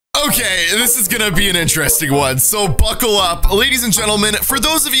Okay, this is gonna be an interesting one, so buckle up. Ladies and gentlemen, for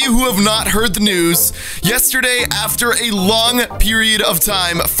those of you who have not heard the news, yesterday, after a long period of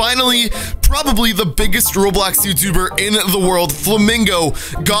time, finally, probably the biggest Roblox YouTuber in the world, Flamingo,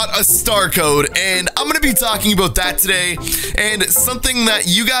 got a star code, and I'm gonna be talking about that today, and something that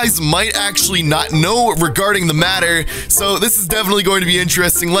you guys might actually not know regarding the matter, so this is definitely going to be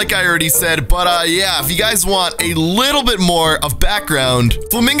interesting, like I already said, but yeah, if you guys want a little bit more of background,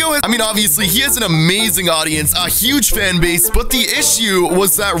 Flamingo has, obviously, he has an amazing audience, a huge fan base, but the issue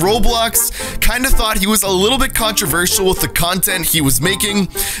was that Roblox kind of thought he was a little bit controversial with the content he was making.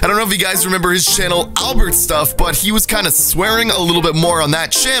 I don't know if you guys remember his channel, Albert Stuff, but he was kind of swearing a little bit more on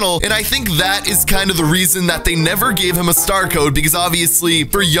that channel, and I think that is kind of the reason that they never gave him a star code, because obviously,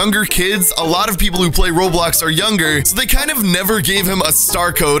 for younger kids, a lot of people who play Roblox are younger, so they kind of never gave him a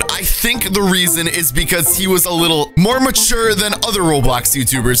star code. I think the reason is because he was a little more mature than other Roblox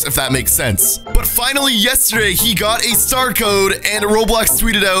YouTubers, if that makes sense. But finally, yesterday, he got a star code, and Roblox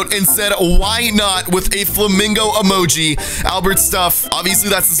tweeted out and said, why not, with a flamingo emoji. Albert Stuff, obviously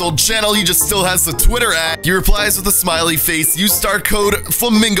that's his old channel, he just still has the Twitter ad. He replies with a smiley face, use star code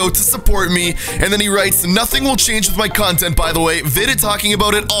Flamingo to support me, and then he writes, nothing will change with my content, by the way, vid talking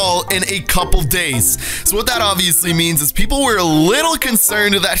about it all in a couple days. So what that obviously means is people were a little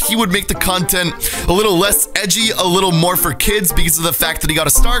concerned that he would make the content a little less edgy, a little more for kids because of the fact that he got a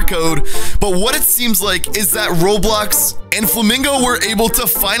star code, but what it seems like is that Roblox and Flamingo were able to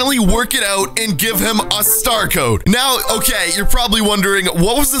finally work it out and give him a star code. Now, okay, you're probably wondering,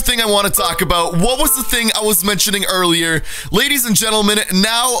 what was the thing I want to talk about? What was the thing I was mentioning earlier? Ladies and gentlemen,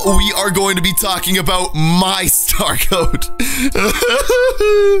 now we are going to be talking about my star code.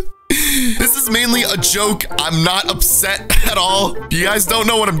 This is mainly a joke. I'm not upset at all. You guys don't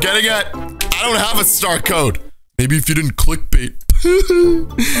know what I'm getting at. I don't have a star code. Maybe if you didn't clickbait.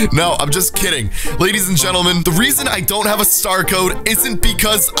 No, I'm just kidding. Ladies and gentlemen, the reason I don't have a star code isn't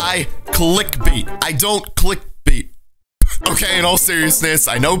because I clickbait. I don't clickbait. Okay, in all seriousness,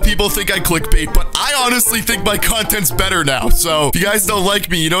 I know people think I clickbait, but I honestly think my content's better now. So if you guys don't like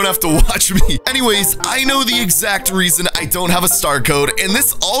me, you don't have to watch me. Anyways, I know the exact reason I don't have a star code, and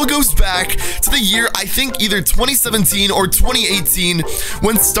this all goes back to the year, I think either 2017 or 2018,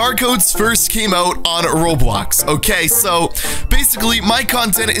 when star codes first came out on Roblox. Okay, so basically my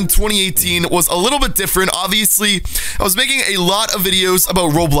content in 2018 was a little bit different. Obviously, I was making a lot of videos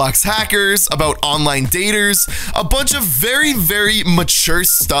about Roblox hackers, about online daters, a bunch of very mature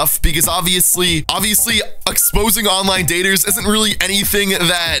stuff, because obviously exposing online daters isn't really anything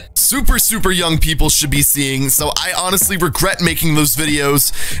that super young people should be seeing, so I honestly regret making those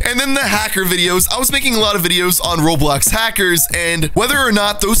videos. And then the hacker videos, I was making a lot of videos on Roblox hackers, and whether or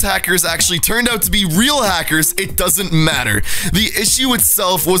not those hackers actually turned out to be real hackers, it doesn't matter. The issue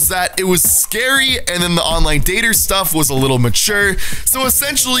itself was that it was scary, and then the online dater stuff was a little mature, so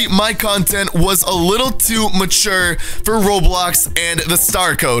essentially my content was a little too mature for Roblox and the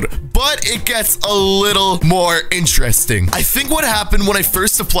star code, but it gets a little more interesting. I think what happened when I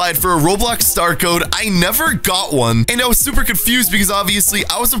first applied for a Roblox star code, I never got one, and I was super confused because obviously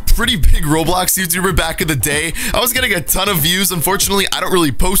I was a pretty big Roblox YouTuber back in the day. I was getting a ton of views. Unfortunately, I don't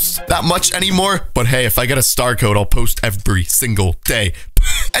really post that much anymore, but hey, if I get a star code, I'll post every single day.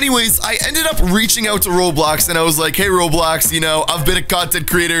 Anyways, I ended up reaching out to Roblox, and I was like, hey Roblox, you know, I've been a content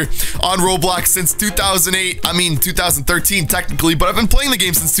creator on Roblox since 2013 technically, but I've been playing the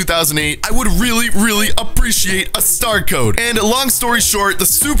game since 2008. I would really appreciate a star code. And long story short, the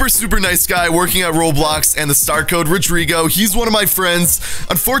super nice guy working at Roblox and the star code, Rodrigo, he's one of my friends.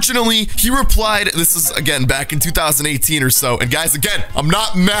 Unfortunately, he replied, this is again back in 2018 or so, and guys, again, I'm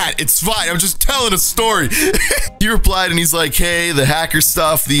not mad, it's fine, I'm just telling a story. He replied and he's like, hey, the hacker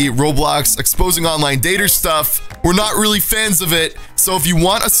stuff, the Roblox exposing online dater stuff, we're not really fans of it, so if you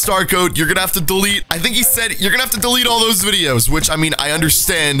want a star code, you're gonna have to delete, I think he said you're gonna have to delete all those videos, which I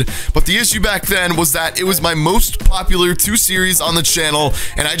understand, but the issue back then was that it was my most popular 2 series on the channel,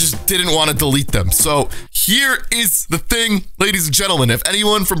 and I just didn't want to delete them. So here is the thing, ladies and gentlemen, if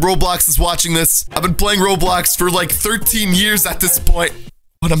anyone from Roblox is watching this, I've been playing Roblox for like 13 years at this point.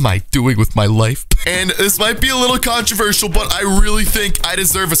 What am I doing with my life? And this might be a little controversial, but I really think I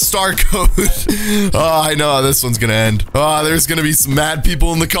deserve a star code. Oh, I know how this one's gonna end. Oh, there's gonna be some mad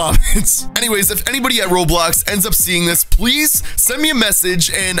people in the comments. Anyways, if anybody at Roblox ends up seeing this, please send me a message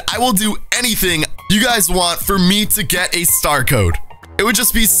and I will do anything you guys want for me to get a star code. It would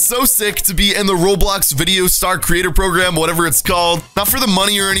just be so sick to be in the Roblox Video Star Creator Program, whatever it's called. Not for the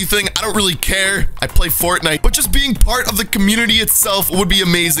money or anything. I don't really care. I play Fortnite. But just being part of the community itself would be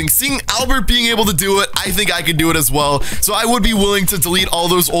amazing. Seeing Albert being able to do it, I think I could do it as well. So I would be willing to delete all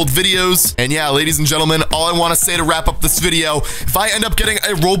those old videos. And yeah, ladies and gentlemen, all I want to say to wrap up this video, if I end up getting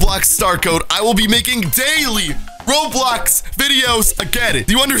a Roblox star code, I will be making daily Roblox videos again.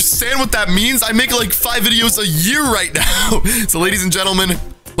 Do you understand what that means? I make like 5 videos a year right now. So ladies and gentlemen,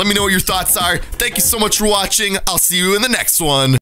 let me know what your thoughts are. Thank you so much for watching. I'll see you in the next one.